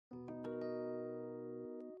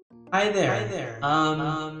Hi there.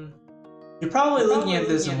 You're probably looking at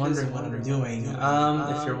this and wondering what I'm doing.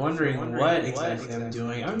 If you're wondering what exactly I'm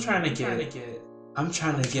doing, I'm trying to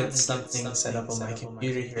get something set up on my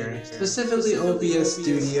computer here, specifically OBS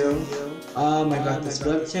Studio. I got this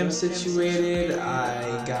webcam situated.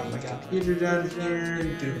 I got my computer down here,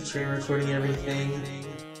 doing screen recording everything.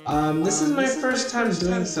 This is my first time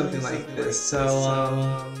doing something like this,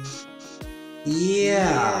 so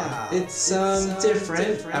yeah, it's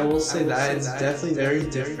different. I will say that it's definitely very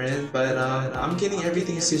different, but I'm getting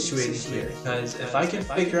everything situated here because if I can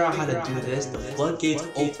figure out how to do this, the floodgates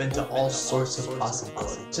open to all sorts of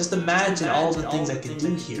possibilities. Just imagine all the things I could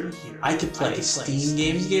do here. I could play Steam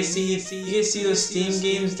games. You guys see those Steam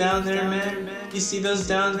games down there, man? You see those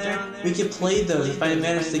down there? We could play those if I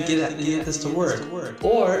manage to get this to work.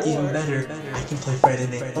 Or even better, I can play Friday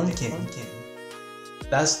Night Funkin'.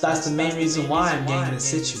 That's the main reason why I'm getting this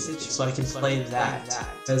situated, so I can play that.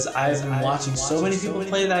 Because I've been watching so many people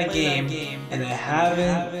play that game, and I've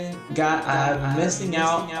been missing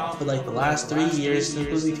out for like the last 3 years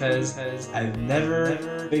simply because I've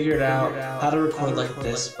never figured out how to record like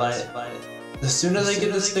this. But as soon as I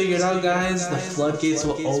get this figured out, guys, the floodgates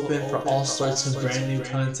will open for all sorts of brand new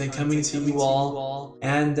content coming to you all.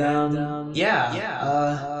 And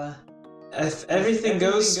if everything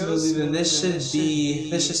goes smoothly, then this should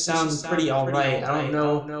sound pretty alright. I don't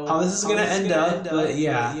know how this is gonna end up, but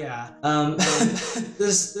yeah.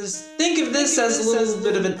 Just think of this as a little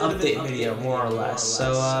bit of an update video, more or less.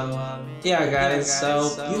 So yeah, guys.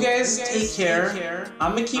 So you guys take care.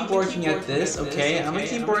 I'm gonna keep working at this, okay? I'm gonna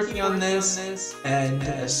keep working on this, and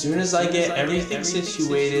as soon as I get everything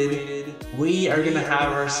situated, we are gonna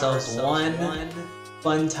have ourselves one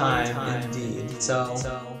fun time indeed. So.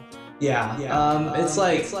 Yeah, it's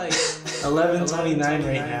like 11:29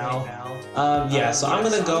 right now. Yeah, so I'm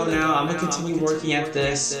gonna go now. I'm gonna continue working at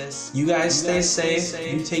this. You guys stay safe,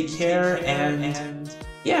 you take care, and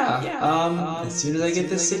yeah, as soon as I get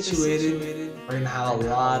this situated, we're gonna have a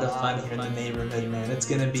lot of fun here in the neighborhood, man. It's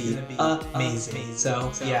gonna be amazing.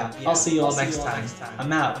 So yeah, I'll see you all next time.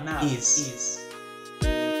 I'm out. Peace.